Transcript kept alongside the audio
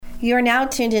You are now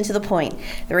tuned into The Point,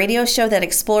 the radio show that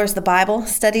explores the Bible,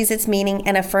 studies its meaning,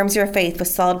 and affirms your faith with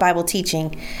solid Bible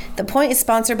teaching. The Point is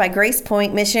sponsored by Grace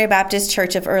Point Missionary Baptist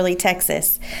Church of Early,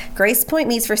 Texas. Grace Point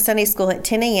meets for Sunday school at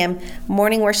 10 a.m.,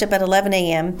 morning worship at 11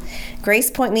 a.m.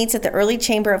 Grace Point meets at the Early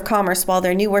Chamber of Commerce while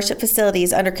their new worship facility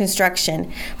is under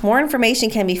construction. More information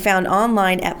can be found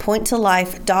online at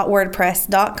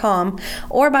pointtolife.wordpress.com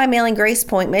or by mailing Grace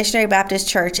Point Missionary Baptist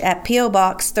Church at P.O.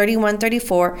 Box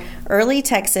 3134, Early,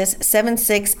 Texas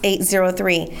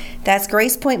 76803. That's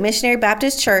Grace Point Missionary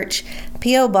Baptist Church,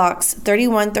 P.O. Box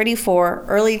 3134,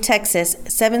 Early, Texas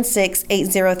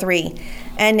 76803.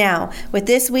 And now, with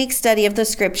this week's study of the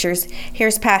Scriptures,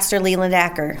 here's Pastor Leland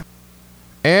Acker.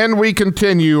 And we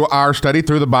continue our study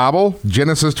through the Bible,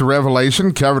 Genesis to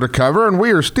Revelation, cover to cover, and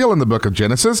we are still in the book of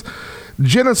Genesis.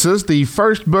 Genesis, the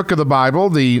first book of the Bible,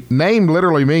 the name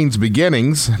literally means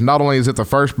beginnings. Not only is it the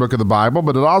first book of the Bible,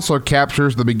 but it also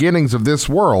captures the beginnings of this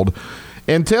world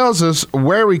and tells us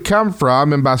where we come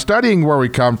from. And by studying where we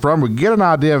come from, we get an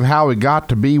idea of how we got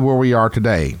to be where we are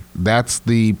today. That's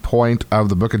the point of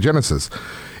the book of Genesis.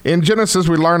 In Genesis,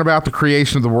 we learn about the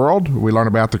creation of the world. We learn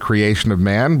about the creation of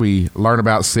man. We learn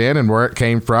about sin and where it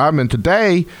came from. And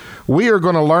today, we are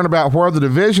going to learn about where the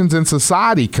divisions in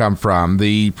society come from.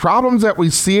 The problems that we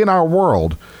see in our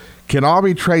world can all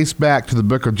be traced back to the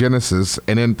book of Genesis,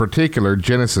 and in particular,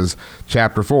 Genesis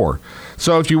chapter 4.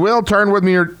 So if you will, turn with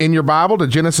me in your Bible to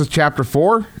Genesis chapter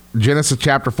 4. Genesis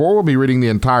chapter 4, we'll be reading the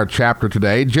entire chapter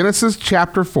today. Genesis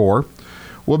chapter 4,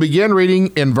 we'll begin reading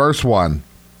in verse 1.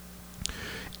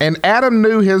 And Adam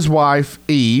knew his wife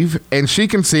Eve, and she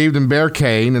conceived and bare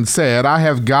Cain, and said, I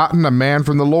have gotten a man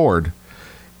from the Lord.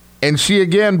 And she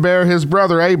again bare his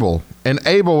brother Abel. And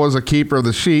Abel was a keeper of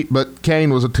the sheep, but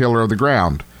Cain was a tiller of the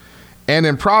ground. And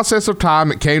in process of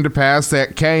time it came to pass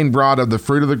that Cain brought of the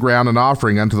fruit of the ground an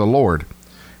offering unto the Lord.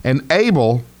 And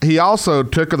Abel he also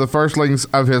took of the firstlings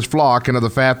of his flock and of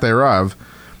the fat thereof.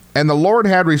 And the Lord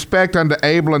had respect unto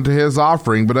Abel and to his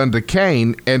offering, but unto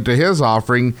Cain and to his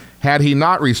offering had he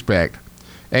not respect.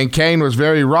 And Cain was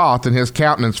very wroth, and his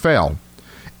countenance fell.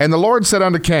 And the Lord said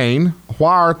unto Cain,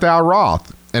 Why art thou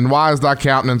wroth, and why is thy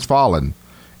countenance fallen?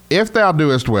 If thou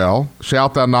doest well,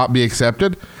 shalt thou not be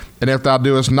accepted? And if thou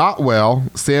doest not well,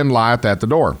 sin lieth at the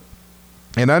door.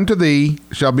 And unto thee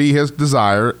shall be his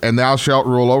desire, and thou shalt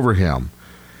rule over him.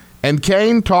 And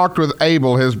Cain talked with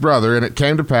Abel his brother, and it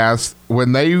came to pass,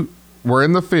 when they were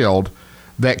in the field,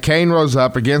 that Cain rose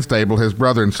up against Abel his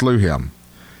brother, and slew him.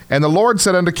 And the Lord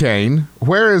said unto Cain,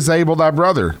 Where is Abel thy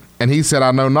brother? And he said,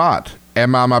 I know not.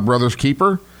 Am I my brother's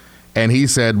keeper? And he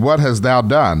said, What hast thou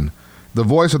done? The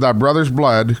voice of thy brother's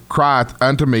blood crieth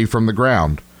unto me from the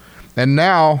ground. And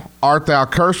now art thou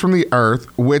cursed from the earth,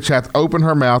 which hath opened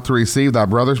her mouth to receive thy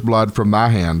brother's blood from thy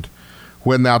hand.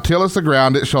 When thou tillest the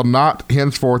ground, it shall not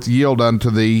henceforth yield unto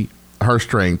thee her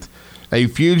strength. A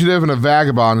fugitive and a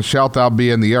vagabond shalt thou be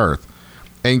in the earth.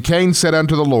 And Cain said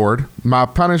unto the Lord, My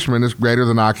punishment is greater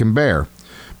than I can bear.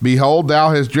 Behold,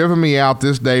 thou hast driven me out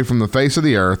this day from the face of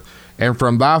the earth, and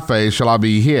from thy face shall I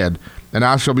be hid. And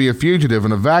I shall be a fugitive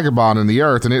and a vagabond in the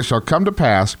earth, and it shall come to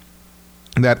pass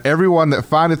that every one that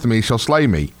findeth me shall slay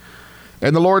me.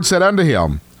 And the Lord said unto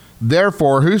him,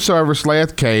 Therefore whosoever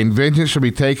slayeth Cain, vengeance shall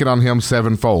be taken on him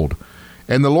sevenfold.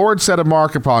 And the Lord set a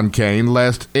mark upon Cain,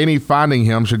 lest any finding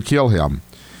him should kill him.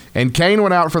 And Cain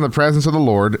went out from the presence of the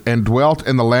Lord, and dwelt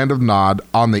in the land of Nod,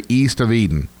 on the east of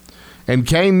Eden. And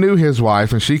Cain knew his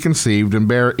wife, and she conceived, and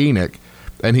bare Enoch.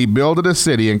 And he builded a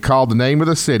city, and called the name of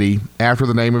the city after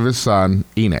the name of his son,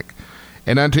 Enoch.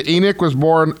 And unto Enoch was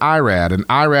born Irad, and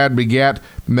Irad begat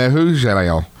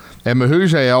Mehujael. And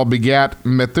Mehujael begat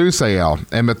Methusael,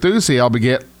 and Methusael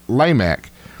begat Lamech.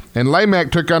 And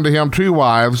Lamech took unto him two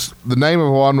wives. The name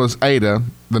of one was Ada,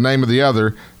 the name of the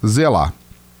other Zillah.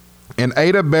 And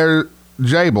Ada bare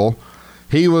Jabal.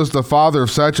 He was the father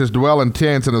of such as dwell in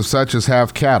tents, and of such as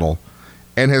have cattle.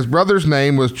 And his brother's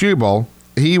name was Jubal.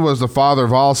 He was the father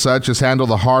of all such as handle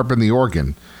the harp and the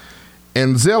organ.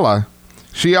 And Zillah,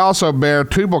 she also bare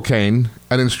Tubal-Cain,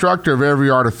 an instructor of every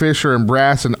artificer in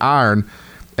brass and iron,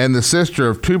 and the sister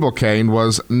of Tubal-Cain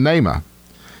was Naamah.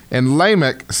 And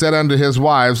Lamech said unto his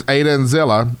wives, Ada and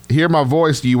Zillah, Hear my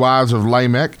voice, ye wives of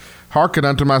Lamech, hearken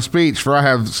unto my speech, for I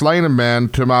have slain a man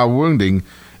to my wounding,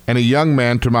 and a young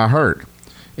man to my hurt.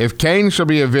 If Cain shall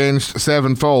be avenged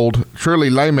sevenfold, truly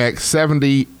Lamech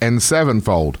 70 and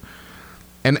sevenfold.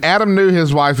 And Adam knew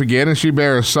his wife again, and she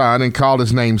bare a son, and called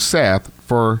his name Seth,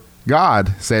 for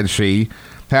God, said she,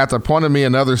 hath appointed me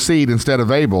another seed instead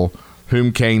of Abel,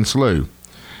 whom Cain slew.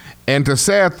 And to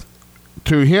Seth,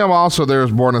 to him also there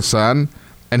was born a son,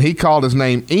 and he called his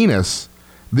name Enos.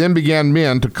 Then began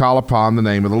men to call upon the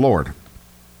name of the Lord.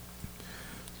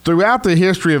 Throughout the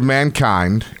history of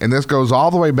mankind, and this goes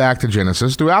all the way back to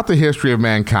Genesis, throughout the history of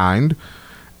mankind,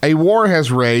 a war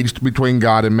has raged between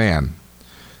God and man.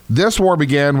 This war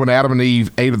began when Adam and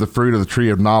Eve ate of the fruit of the tree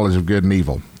of knowledge of good and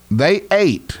evil. They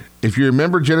ate, if you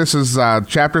remember Genesis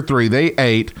chapter 3, they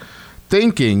ate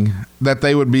thinking that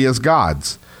they would be as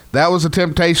gods. That was a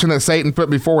temptation that Satan put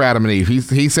before Adam and Eve.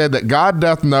 He said that God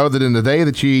doth know that in the day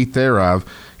that ye eat thereof,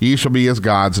 ye shall be as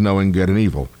gods, knowing good and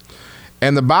evil.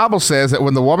 And the Bible says that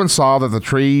when the woman saw that the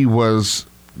tree was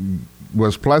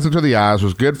pleasant to the eyes,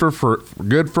 was good for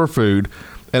food,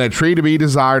 and a tree to be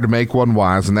desired to make one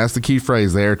wise, and that's the key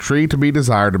phrase there, tree to be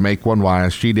desired to make one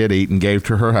wise, she did eat and gave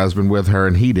to her husband with her,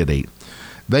 and he did eat.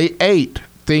 They ate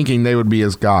thinking they would be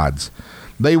as gods.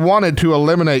 They wanted to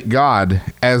eliminate God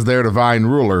as their divine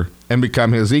ruler and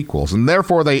become his equals, and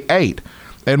therefore they ate.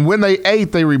 And when they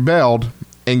ate, they rebelled,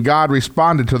 and God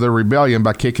responded to their rebellion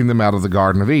by kicking them out of the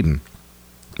Garden of Eden.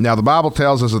 Now, the Bible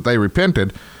tells us that they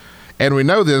repented, and we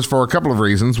know this for a couple of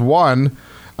reasons. One,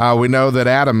 we know that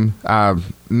Adam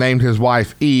named his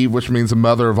wife Eve, which means the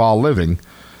mother of all living.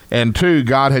 And two,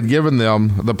 God had given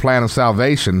them the plan of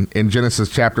salvation in Genesis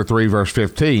chapter 3, verse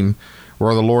 15,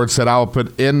 where the Lord said, I will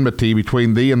put enmity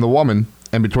between thee and the woman,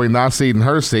 and between thy seed and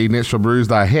her seed, and it shall bruise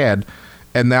thy head,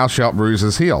 and thou shalt bruise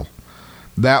his heel.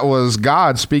 That was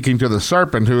God speaking to the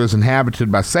serpent, who is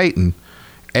inhabited by Satan.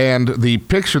 And the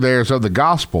picture there is of the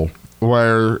gospel,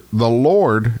 where the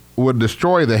Lord would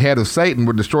destroy the head of Satan,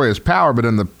 would destroy his power, but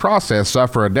in the process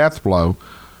suffer a death blow.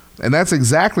 And that's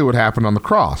exactly what happened on the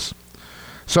cross.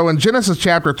 So in Genesis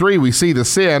chapter 3, we see the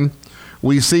sin.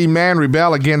 We see man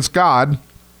rebel against God.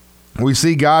 We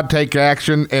see God take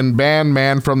action and ban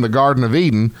man from the Garden of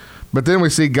Eden. But then we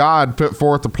see God put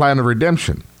forth the plan of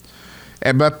redemption.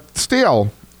 But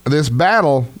still, this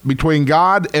battle between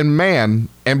God and man,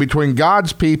 and between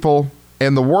God's people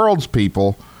and the world's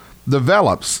people,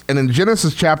 develops. And in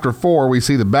Genesis chapter 4, we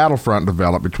see the battlefront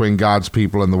develop between God's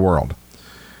people and the world.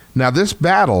 Now, this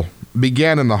battle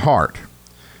began in the heart.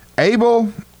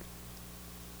 Abel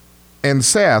and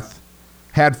Seth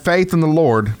had faith in the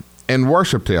Lord and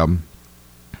worshiped him,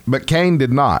 but Cain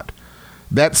did not.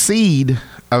 That seed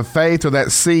of faith, or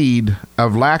that seed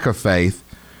of lack of faith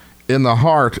in the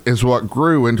heart, is what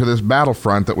grew into this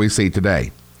battlefront that we see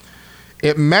today.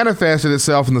 It manifested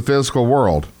itself in the physical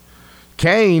world.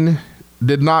 Cain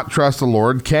did not trust the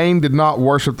Lord. Cain did not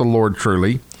worship the Lord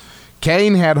truly.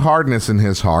 Cain had hardness in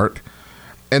his heart,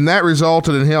 and that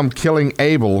resulted in him killing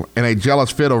Abel in a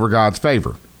jealous fit over God's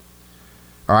favor.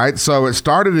 All right, so it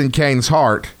started in Cain's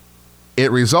heart.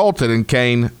 It resulted in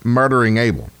Cain murdering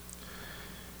Abel.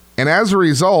 And as a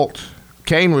result,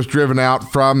 Cain was driven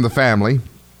out from the family,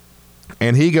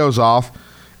 and he goes off.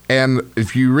 And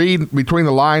if you read between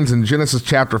the lines in Genesis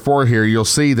chapter 4 here, you'll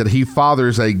see that he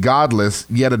fathers a godless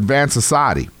yet advanced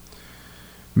society.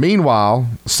 Meanwhile,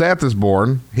 Seth is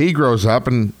born, he grows up,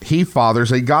 and he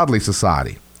fathers a godly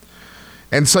society.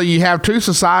 And so you have two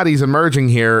societies emerging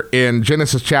here in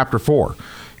Genesis chapter 4.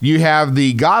 You have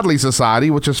the godly society,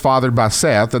 which is fathered by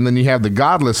Seth, and then you have the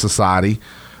godless society,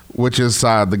 which is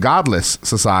the godless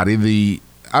society, the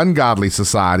ungodly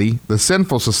society, the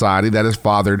sinful society that is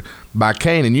fathered by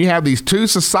Cain. And you have these two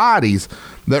societies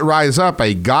that rise up,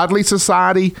 a godly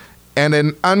society and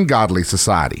an ungodly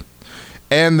society.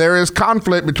 And there is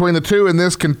conflict between the two, and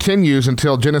this continues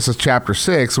until Genesis chapter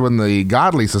 6, when the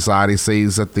godly society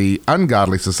sees that the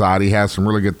ungodly society has some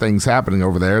really good things happening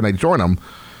over there, and they join them,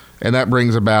 and that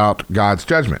brings about God's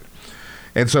judgment.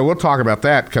 And so we'll talk about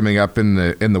that coming up in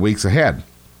the weeks ahead.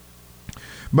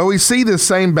 But we see this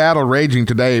same battle raging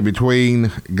today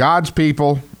between God's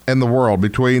people and the world,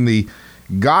 between the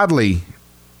godly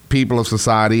people of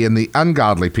society and the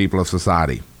ungodly people of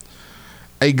society.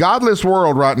 A godless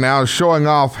world right now is showing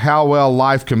off how well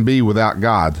life can be without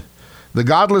God. The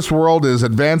godless world is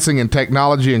advancing in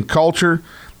technology and culture,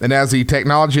 and as the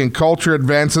technology and culture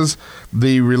advances,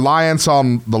 the reliance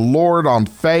on the Lord, on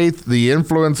faith, the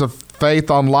influence of faith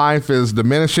on life is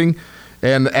diminishing.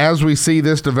 And as we see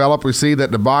this develop, we see that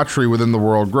debauchery within the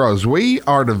world grows. We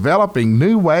are developing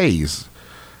new ways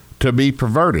to be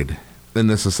perverted in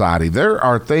this society. There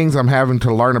are things I'm having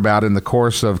to learn about in the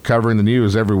course of covering the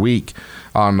news every week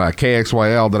on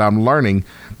KXYL that I'm learning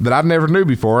that I never knew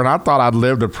before, and I thought I'd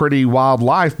lived a pretty wild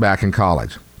life back in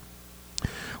college.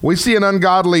 We see an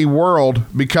ungodly world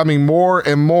becoming more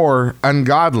and more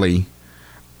ungodly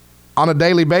on a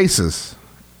daily basis.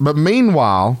 But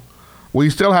meanwhile, we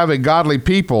still have a godly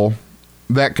people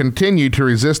that continue to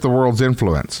resist the world's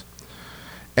influence.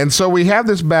 And so we have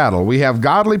this battle. We have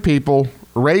godly people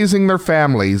raising their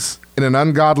families in an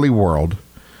ungodly world,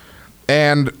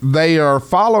 and they are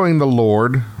following the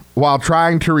Lord, while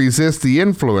trying to resist the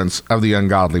influence of the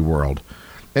ungodly world.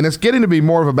 And it's getting to be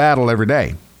more of a battle every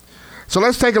day. So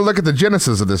let's take a look at the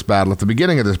genesis of this battle, at the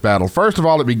beginning of this battle. First of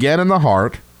all, it began in the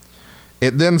heart.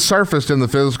 It then surfaced in the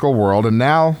physical world, and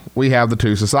now we have the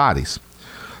two societies.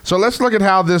 So let's look at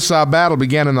how this battle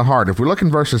began in the heart. If we look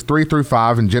in verses 3 through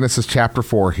 5 in Genesis chapter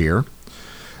 4 here,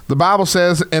 the Bible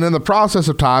says, "And in the process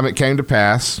of time it came to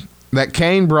pass that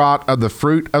Cain brought of the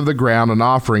fruit of the ground an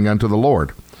offering unto the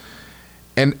Lord.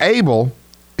 And Abel,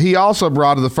 he also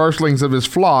brought of the firstlings of his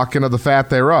flock and of the fat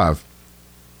thereof.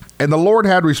 And the Lord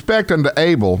had respect unto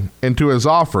Abel and to his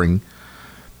offering,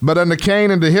 but unto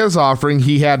Cain and to his offering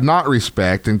he had not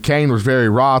respect, and Cain was very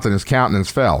wroth, and his countenance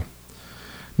fell."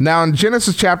 Now in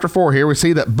Genesis chapter 4 here, we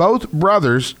see that both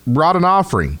brothers brought an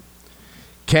offering.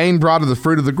 Cain brought of the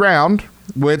fruit of the ground,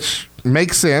 which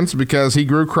makes sense because he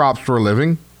grew crops for a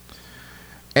living.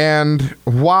 And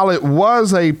while it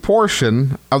was a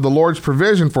portion of the Lord's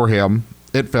provision for him,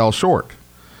 it fell short.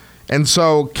 And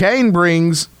so Cain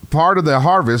brings part of the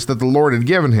harvest that the Lord had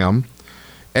given him.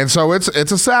 And so it's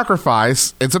a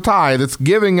sacrifice, it's a tithe, it's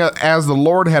giving as the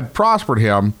Lord had prospered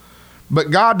him,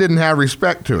 but God didn't have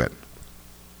respect to it.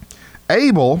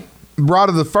 Abel brought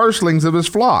of the firstlings of his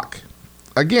flock.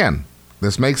 Again,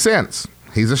 this makes sense.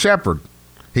 He's a shepherd.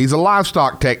 He's a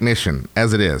livestock technician,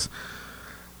 as it is.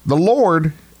 The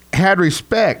Lord had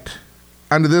respect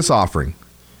unto this offering.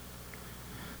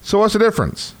 So what's the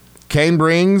difference? Cain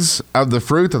brings of the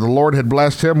fruit that the Lord had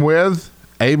blessed him with.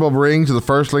 Abel brings of the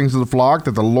firstlings of the flock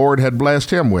that the Lord had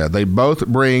blessed him with. They both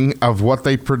bring of what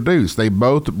they produce. They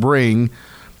both bring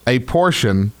a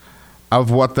portion of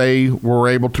what they were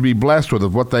able to be blessed with,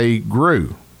 of what they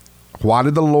grew. Why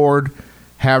did the Lord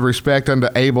have respect unto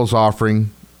Abel's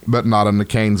offering, but not unto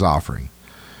Cain's offering?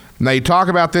 Now, you talk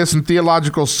about this in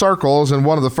theological circles, and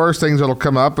one of the first things that will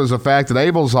come up is the fact that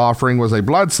Abel's offering was a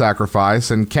blood sacrifice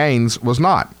and Cain's was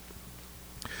not.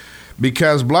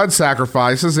 Because blood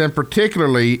sacrifices, and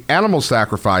particularly animal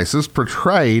sacrifices,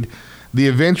 portrayed the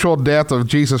eventual death of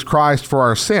Jesus Christ for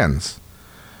our sins.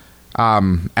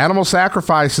 Animal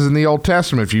sacrifices in the Old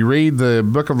Testament, if you read the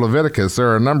book of Leviticus, there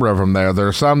are a number of them there. There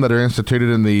are some that are instituted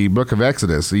in the book of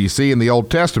Exodus. You see in the Old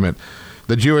Testament,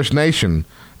 the Jewish nation,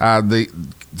 the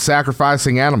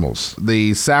sacrificing animals,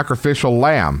 the sacrificial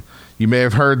lamb. You may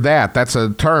have heard that. That's a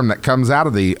term that comes out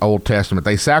of the Old Testament.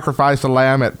 They sacrificed a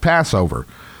lamb at Passover.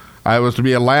 It was to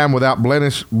be a lamb without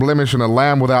blemish and a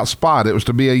lamb without spot. It was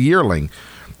to be a yearling.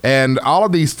 And all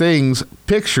of these things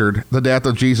pictured the death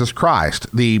of Jesus Christ,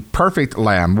 the perfect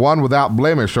lamb, one without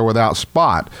blemish or without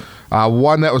spot,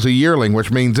 one that was a yearling,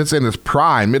 which means it's in its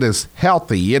prime. It is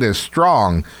healthy. It is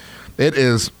strong. It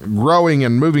is growing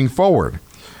and moving forward.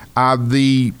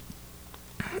 The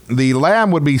lamb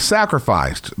would be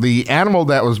sacrificed. The animal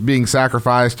that was being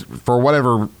sacrificed, for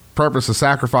whatever purpose the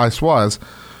sacrifice was,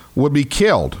 would be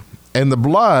killed. And the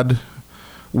blood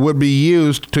would be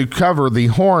used to cover the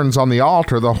horns on the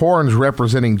altar, the horns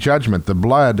representing judgment. The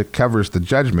blood covers the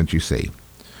judgment, you see.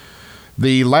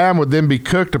 The lamb would then be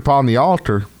cooked upon the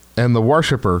altar, and the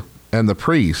worshiper and the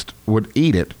priest would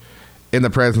eat it in the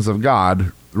presence of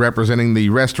God, representing the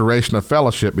restoration of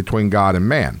fellowship between God and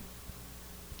man.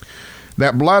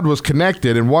 That blood was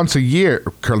connected, and once a year,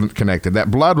 that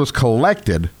blood was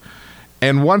collected,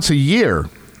 and once a year,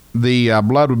 the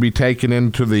blood would be taken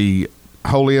into the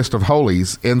holiest of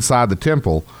holies inside the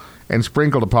temple and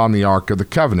sprinkled upon the Ark of the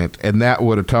Covenant, and that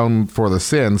would atone for the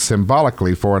sins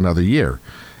symbolically for another year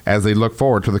as they look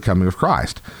forward to the coming of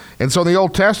Christ. And so in the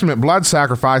Old Testament, blood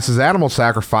sacrifices, animal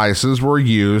sacrifices were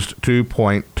used to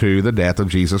point to the death of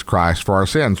Jesus Christ for our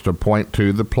sins, to point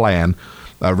to the plan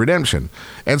of redemption.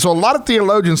 And so a lot of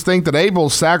theologians think that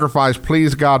Abel's sacrifice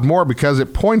pleased God more because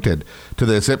it pointed to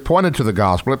this. It pointed to the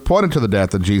gospel. It pointed to the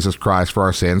death of Jesus Christ for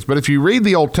our sins. But if you read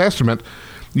the Old Testament,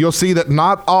 you'll see that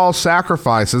not all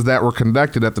sacrifices that were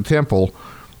conducted at the temple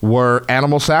were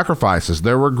animal sacrifices.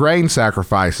 There were grain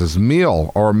sacrifices,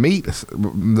 meal or meat.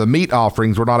 The meat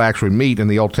offerings were not actually meat. In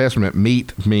the Old Testament,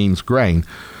 meat means grain.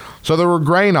 So there were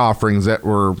grain offerings that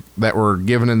were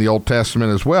given in the Old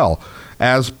Testament as well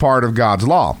as part of God's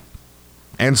law.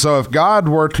 And so if God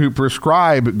were to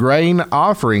prescribe grain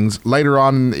offerings later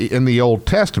on in the Old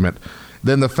Testament,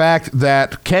 then the fact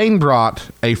that Cain brought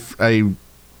a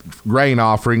grain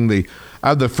offering,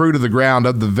 of the fruit of the ground,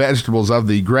 of the vegetables, of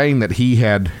the grain that he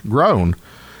had grown,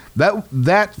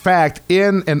 that fact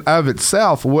in and of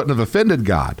itself wouldn't have offended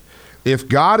God. If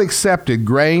God accepted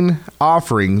grain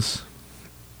offerings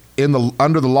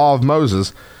under the law of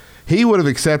Moses, he would have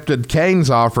accepted Cain's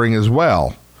offering as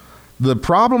well. The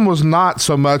problem was not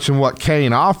so much in what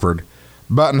Cain offered,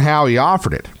 but in how he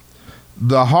offered it.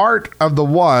 The heart of the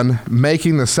one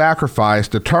making the sacrifice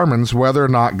determines whether or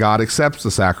not God accepts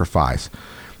the sacrifice.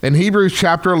 In Hebrews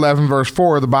chapter 11, verse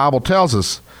 4, the Bible tells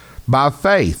us, by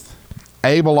faith,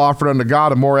 Abel offered unto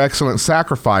God a more excellent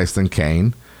sacrifice than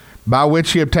Cain, by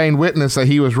which he obtained witness that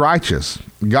he was righteous,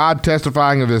 God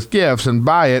testifying of his gifts, and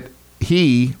by it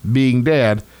he, being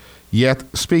dead, yet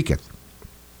speaketh.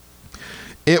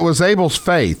 It was Abel's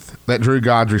faith that drew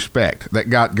God's respect,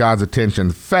 that got God's attention.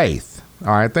 Faith.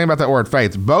 All right, think about that word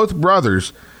faith. Both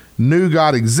brothers knew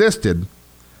God existed,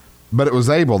 but it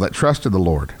was Abel that trusted the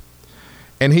Lord.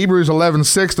 In Hebrews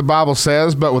 11:6, the Bible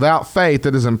says, but without faith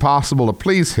it is impossible to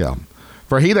please him.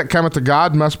 For he that cometh to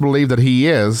God must believe that he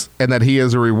is, and that he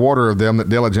is a rewarder of them that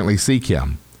diligently seek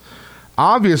him.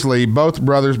 Obviously, both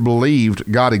brothers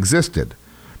believed God existed.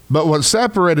 But what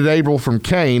separated Abel from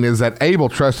Cain is that Abel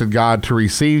trusted God to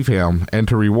receive him and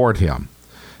to reward him.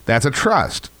 That's a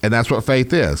trust, and that's what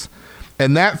faith is.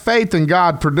 And that faith in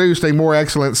God produced a more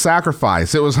excellent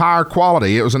sacrifice. It was higher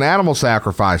quality. It was an animal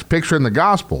sacrifice, picturing the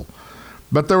gospel.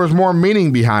 But there was more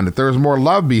meaning behind it. There was more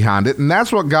love behind it, and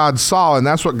that's what God saw, and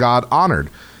that's what God honored.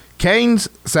 Cain's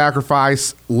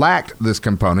sacrifice lacked this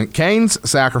component. Cain's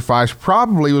sacrifice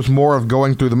probably was more of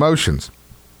going through the motions.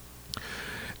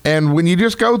 And when you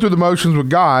just go through the motions with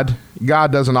God,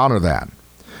 God doesn't honor that.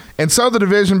 And so the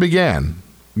division began.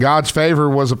 God's favor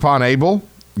was upon Abel.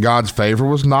 God's favor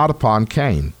was not upon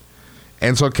Cain.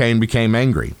 And so Cain became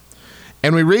angry.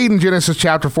 And we read in Genesis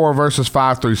chapter 4, verses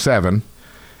 5 through 7,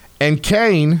 and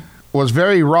Cain was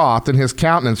very wroth, and his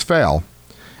countenance fell.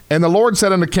 And the Lord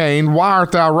said unto Cain, why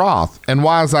art thou wroth, and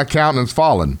why is thy countenance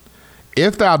fallen?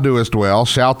 If thou doest well,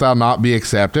 shalt thou not be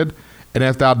accepted? And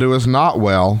if thou doest not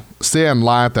well, sin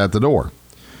lieth at the door.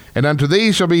 And unto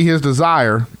thee shall be his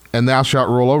desire, and thou shalt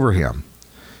rule over him.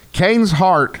 Cain's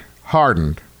heart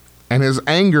hardened, and his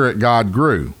anger at God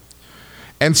grew.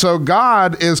 And so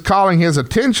God is calling his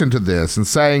attention to this and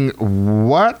saying,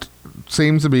 what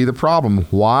seems to be the problem?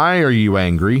 Why are you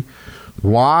angry?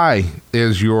 Why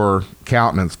is your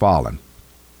countenance fallen?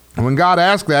 And when God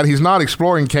asked that, he's not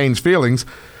exploring Cain's feelings.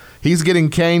 He's getting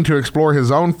Cain to explore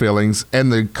his own feelings and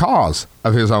the cause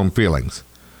of his own feelings.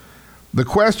 The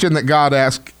question that God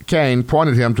asked Cain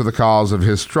pointed him to the cause of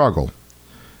his struggle.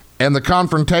 And the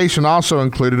confrontation also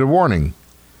included a warning.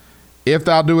 If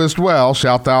thou doest well,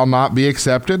 shalt thou not be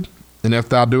accepted? And if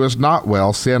thou doest not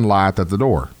well, sin lieth at the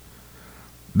door.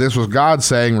 This was God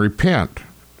saying, repent,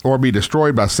 or be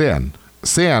destroyed by sin.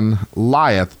 Sin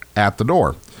lieth at the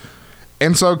door.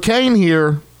 And so Cain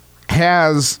here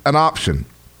has an option.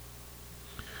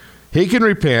 He can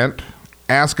repent,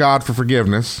 ask God for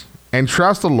forgiveness, and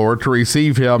trust the Lord to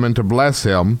receive him and to bless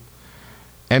him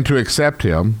and to accept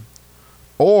him.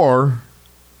 Or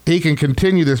he can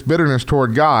continue this bitterness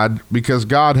toward God because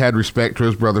God had respect to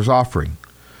his brother's offering.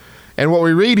 And what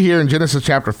we read here in Genesis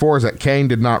chapter 4 is that Cain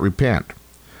did not repent.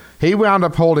 He wound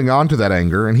up holding on to that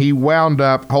anger, and he wound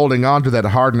up holding on to that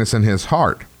hardness in his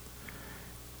heart.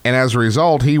 And as a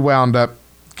result, he wound up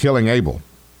killing Abel.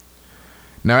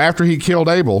 Now, after he killed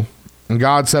Abel,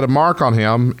 God set a mark on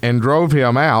him and drove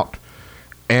him out,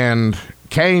 and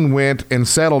Cain went and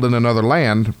settled in another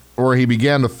land where he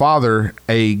began to father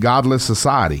a godless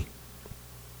society.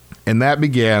 And that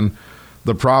began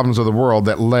the problems of the world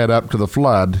that led up to the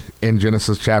flood in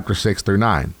Genesis chapter 6 through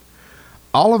 9.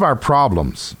 All of our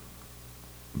problems,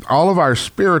 all of our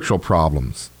spiritual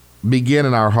problems begin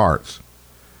in our hearts.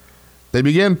 They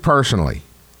begin personally.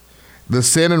 The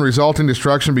sin and resulting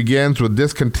destruction begins with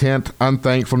discontent,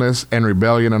 unthankfulness, and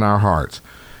rebellion in our hearts.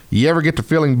 You ever get to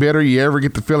feeling bitter? You ever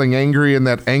get to feeling angry, and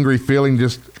that angry feeling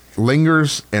just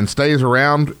lingers and stays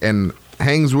around and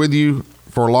hangs with you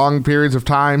for long periods of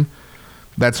time?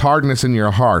 That's hardness in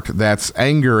your heart. That's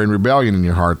anger and rebellion in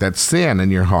your heart. That's sin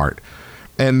in your heart.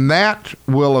 And that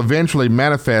will eventually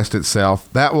manifest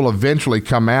itself. That will eventually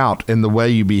come out in the way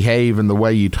you behave, and the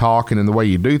way you talk, and in the way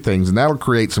you do things. And that'll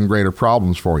create some greater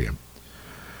problems for you.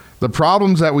 The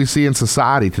problems that we see in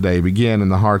society today begin in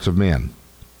the hearts of men.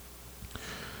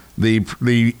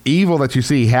 The evil that you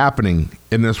see happening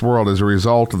in this world is a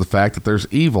result of the fact that there's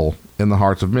evil in the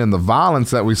hearts of men. The violence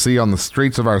that we see on the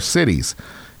streets of our cities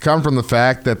come from the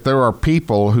fact that there are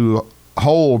people who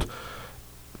hold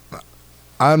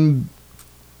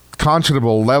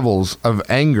unconscionable levels of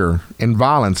anger and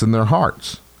violence in their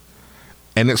hearts.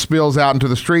 And it spills out into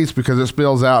the streets because it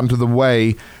spills out into the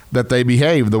way that they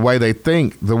behave, the way they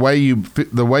think. The way you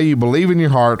believe in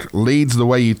your heart leads the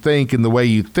way you think, and the way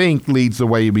you think leads the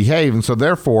way you behave. And so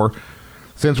therefore,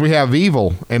 since we have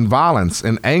evil and violence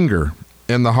and anger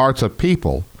in the hearts of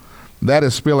people, that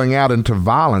is spilling out into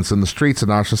violence in the streets in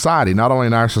our society, not only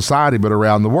in our society, but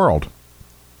around the world.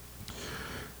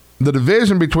 The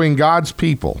division between God's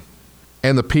people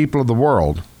and the people of the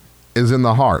world is in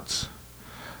the hearts.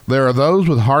 There are those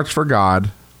with hearts for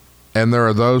God, and there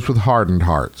are those with hardened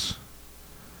hearts.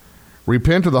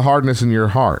 Repent of the hardness in your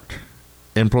heart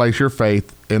and place your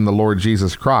faith in the Lord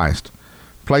Jesus Christ.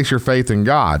 Place your faith in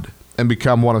God and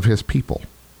become one of his people.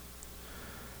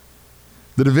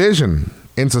 The division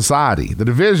in society, the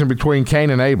division between Cain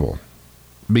and Abel,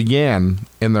 began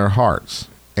in their hearts,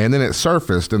 and then it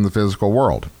surfaced in the physical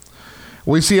world.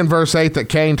 We see in verse 8 that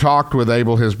Cain talked with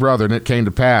Abel, his brother, and it came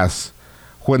to pass,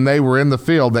 when they were in the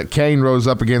field, that Cain rose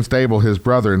up against Abel, his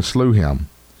brother, and slew him.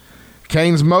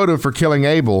 Cain's motive for killing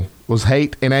Abel was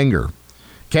hate and anger.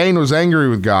 Cain was angry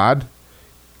with God.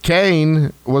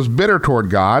 Cain was bitter toward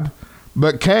God,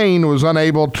 but Cain was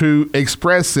unable to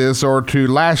express this or to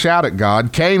lash out at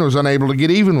God. Cain was unable to get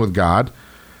even with God,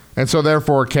 and so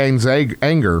therefore Cain's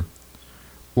anger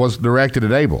was directed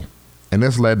at Abel, and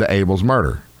this led to Abel's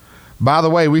murder. By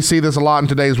the way, we see this a lot in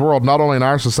today's world, not only in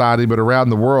our society, but around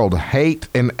the world. Hate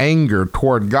and anger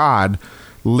toward God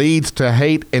leads to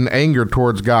hate and anger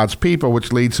towards God's people,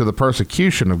 which leads to the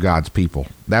persecution of God's people.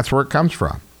 That's where it comes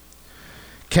from.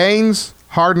 Cain's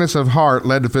hardness of heart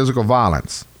led to physical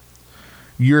violence.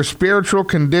 Your spiritual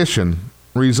condition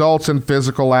results in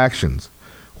physical actions.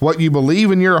 What you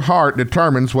believe in your heart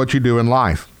determines what you do in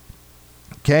life.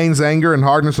 Cain's anger and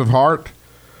hardness of heart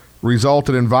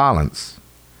resulted in violence.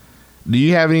 Do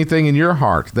you have anything in your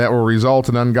heart that will result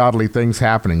in ungodly things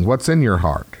happening? What's in your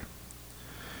heart?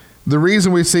 The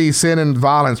reason we see sin and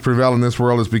violence prevail in this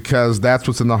world is because that's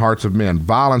what's in the hearts of men.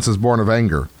 Violence is born of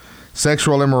anger.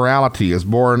 Sexual immorality is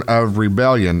born of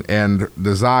rebellion and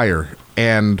desire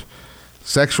and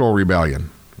sexual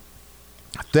rebellion.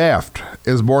 Theft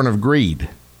is born of greed.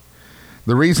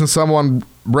 The reason someone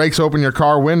breaks open your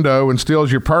car window and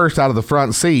steals your purse out of the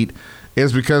front seat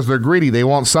is because they're greedy. They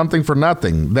want something for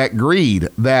nothing. That greed,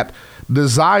 that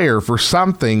desire for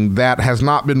something that has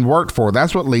not been worked for,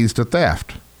 that's what leads to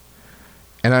theft.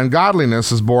 And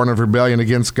ungodliness is born of rebellion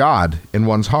against God in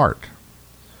one's heart.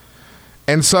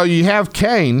 And so you have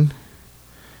Cain,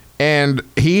 and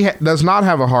he does not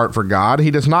have a heart for God.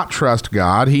 He does not trust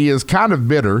God. He is kind of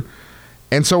bitter.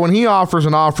 And so when he offers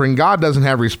an offering, God doesn't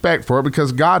have respect for it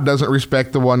because God doesn't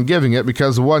respect the one giving it,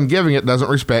 because the one giving it doesn't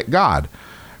respect God.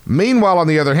 Meanwhile, on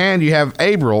the other hand, you have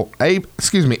Abel. On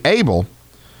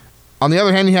the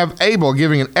other hand, you have Abel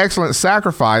giving an excellent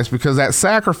sacrifice because that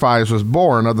sacrifice was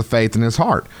born of the faith in his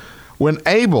heart. When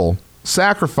Abel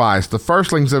sacrificed the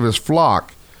firstlings of his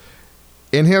flock,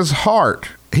 in his heart,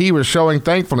 he was showing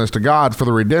thankfulness to God for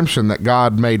the redemption that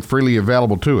God made freely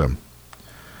available to him.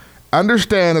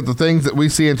 Understand that the things that we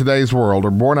see in today's world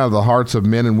are born out of the hearts of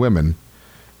men and women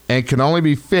and can only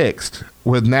be fixed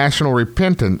with national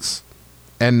repentance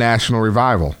and national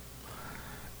revival.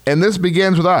 And this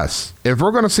begins with us. If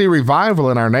we're going to see revival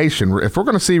in our nation, if we're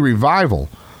going to see revival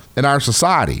in our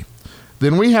society,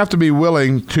 then we have to be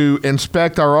willing to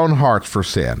inspect our own hearts for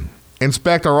sin,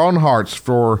 inspect our own hearts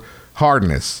for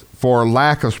hardness, for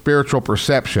lack of spiritual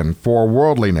perception, for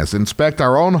worldliness, inspect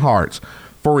our own hearts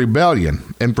for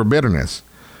rebellion and for bitterness,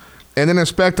 and then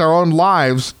inspect our own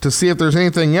lives to see if there's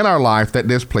anything in our life that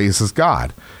displeases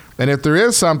God. And if there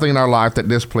is something in our life that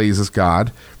displeases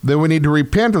God, then we need to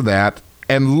repent of that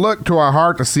and look to our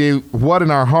heart to see what in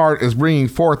our heart is bringing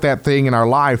forth that thing in our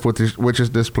life which is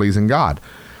displeasing God.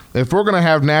 If we're going to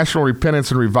have national repentance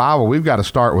and revival, we've got to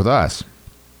start with us.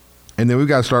 And then we've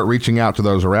got to start reaching out to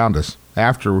those around us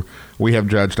after we have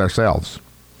judged ourselves.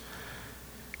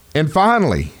 And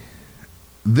finally,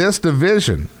 this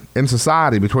division in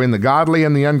society between the godly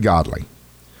and the ungodly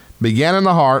began in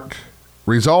the heart,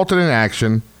 resulted in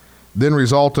action, then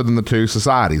resulted in the two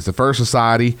societies. The first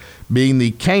society being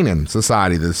the Canaan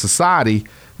society, the society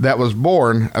that was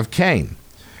born of Cain.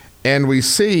 And we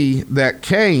see that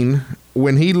Cain,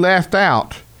 when he left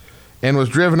out and was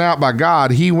driven out by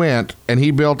God, he went and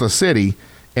he built a city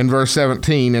in verse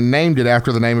 17 and named it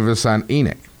after the name of his son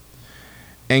Enoch.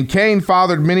 And Cain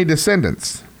fathered many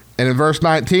descendants. And in verse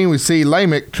 19 we see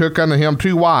Lamech took unto him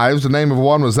 2 wives. The name of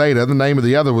one was Adah, the name of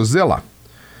the other was Zillah.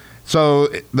 So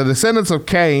the descendants of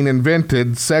Cain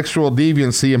invented sexual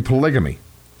deviancy and polygamy.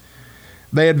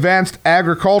 They advanced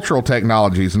agricultural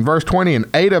technologies. In verse 20,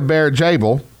 and Adah bare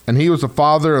Jabal, and he was the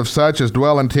father of such as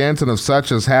dwell in tents and of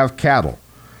such as have cattle.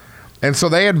 And so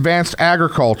they advanced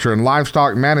agriculture and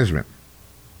livestock management.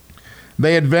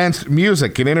 They advanced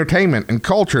music and entertainment and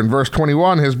culture. In verse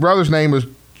 21, his brother's name was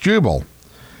Jubal.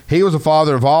 He was the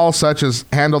father of all such as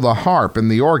handle the harp and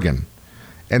the organ.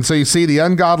 And so you see the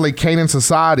ungodly Canaan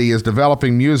society is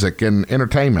developing music and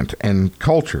entertainment and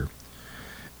culture.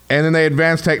 And then they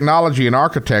advanced technology and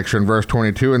architecture in verse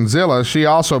 22. And Zillah, she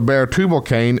also bare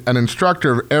Tubal-Cain, an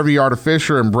instructor of every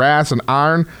artificer in brass and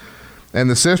iron. And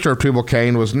the sister of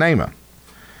Tubal-Cain was Naamah.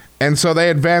 And so they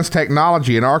advanced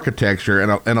technology and architecture.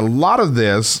 And a lot of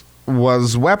this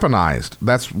was weaponized.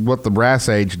 That's what the Brass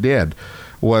Age did,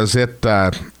 was it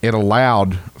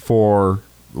allowed for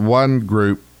one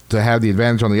group to have the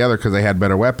advantage on the other because they had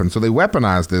better weapons. So they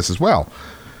weaponized this as well.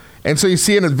 And so you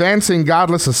see an advancing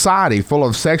godless society full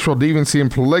of sexual deviancy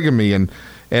and polygamy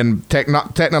and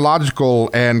technological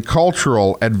and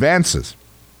cultural advances.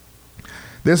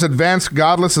 This advanced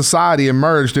godless society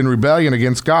emerged in rebellion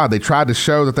against God. They tried to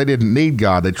show that they didn't need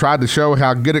God. They tried to show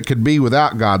how good it could be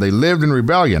without God. They lived in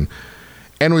rebellion.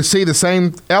 And we see the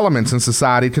same elements in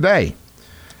society today.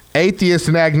 Atheists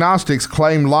and agnostics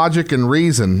claim logic and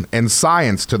reason and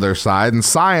science to their side, and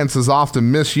science is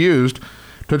often misused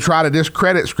to try to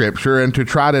discredit Scripture and to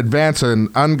try to advance an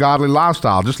ungodly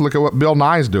lifestyle. Just look at what Bill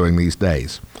Nye is doing these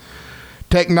days.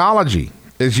 Technology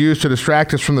is used to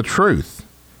distract us from the truth.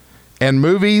 And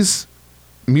movies,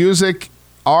 music,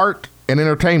 art, and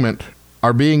entertainment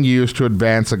are being used to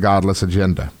advance a godless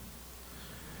agenda.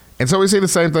 And so we see the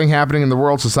same thing happening in the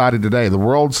world society today. The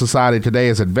world society today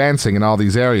is advancing in all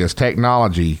these areas: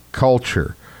 technology,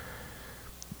 culture,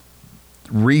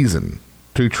 reason,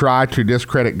 to try to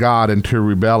discredit God and to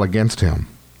rebel against him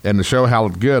and to show how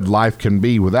good life can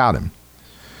be without him.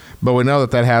 But we know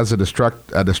that has a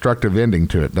destructive ending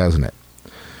to it, doesn't it?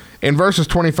 In verses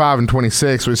 25 and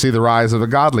 26, we see the rise of a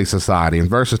godly society. In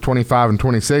verses 25 and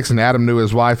 26, and Adam knew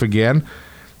his wife again,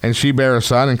 and she bare a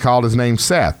son and called his name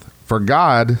Seth. For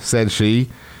God, said she,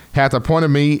 hath appointed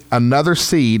me another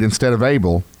seed instead of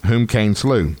Abel, whom Cain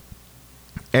slew.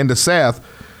 And to Seth,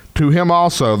 to him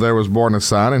also there was born a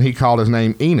son, and he called his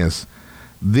name Enos.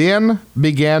 Then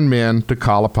began men to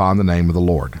call upon the name of the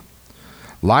Lord.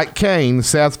 Like Cain,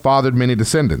 Seth fathered many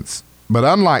descendants. But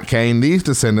unlike Cain, these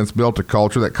descendants built a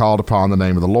culture that called upon the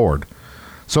name of the Lord.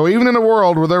 So even in a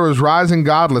world where there was rising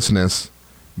godlessness,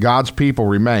 God's people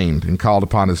remained and called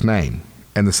upon his name.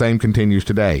 And the same continues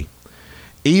today.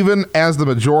 Even as the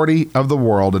majority of the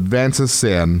world advances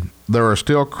sin, there are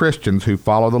still Christians who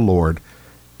follow the Lord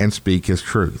and speak his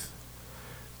truth.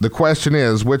 The question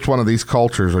is, which one of these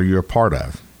cultures are you a part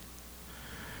of?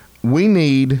 We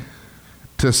need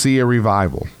to see a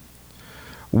revival.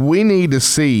 We need to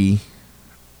see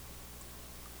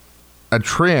a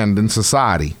trend in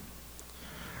society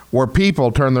where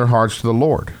people turn their hearts to the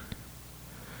Lord.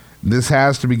 This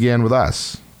has to begin with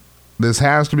us. This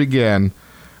has to begin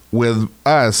with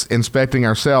us inspecting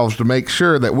ourselves to make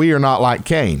sure that we are not like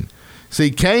Cain. See,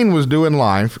 Cain was doing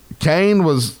life. Cain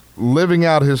was living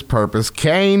out his purpose.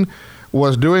 Cain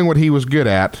was doing what he was good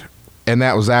at, and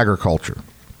that was agriculture.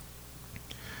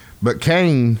 But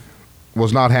Cain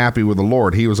was not happy with the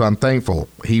Lord. He was unthankful.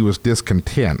 He was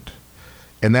discontent.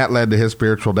 And that led to his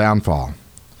spiritual downfall.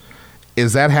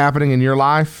 Is that happening in your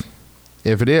life?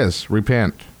 If it is,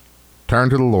 repent. Turn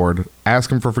to the Lord,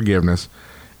 ask him for forgiveness,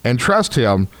 and trust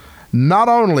him not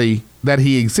only that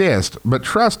he exists, but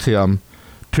trust him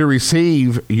to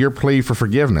receive your plea for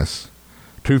forgiveness,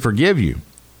 to forgive you,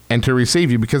 and to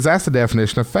receive you, because that's the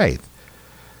definition of faith.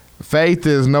 Faith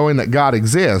is knowing that God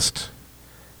exists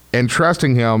and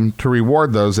trusting him to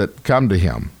reward those that come to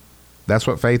him. That's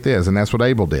what faith is, and that's what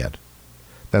Abel did.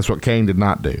 That's what Cain did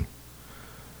not do.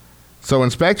 So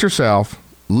inspect yourself,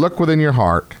 look within your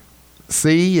heart,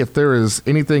 see if there is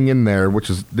anything in there which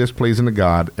is displeasing to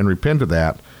God, and repent of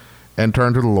that, and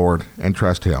turn to the Lord and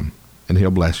trust him, and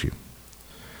he'll bless you.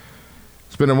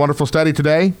 It's been a wonderful study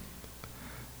today.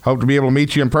 Hope to be able to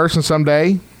meet you in person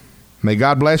someday. May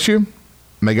God bless you.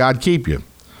 May God keep you.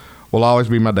 Will always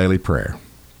be my daily prayer.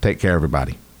 Take care,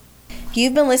 everybody.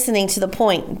 You've been listening to The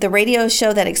Point, the radio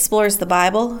show that explores the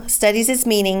Bible, studies its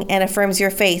meaning, and affirms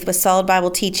your faith with solid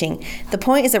Bible teaching. The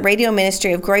Point is a radio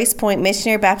ministry of Grace Point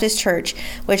Missionary Baptist Church,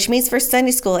 which meets for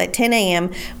Sunday school at 10 a.m.,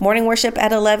 morning worship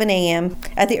at 11 a.m.,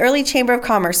 at the Early Chamber of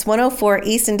Commerce, 104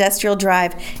 East Industrial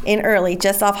Drive in Early,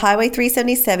 just off Highway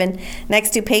 377,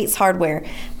 next to Pate's Hardware.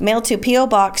 Mail to P.O.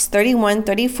 Box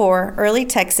 3134, Early,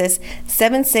 Texas,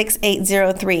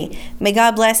 76803. May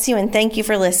God bless you, and thank you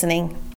for listening.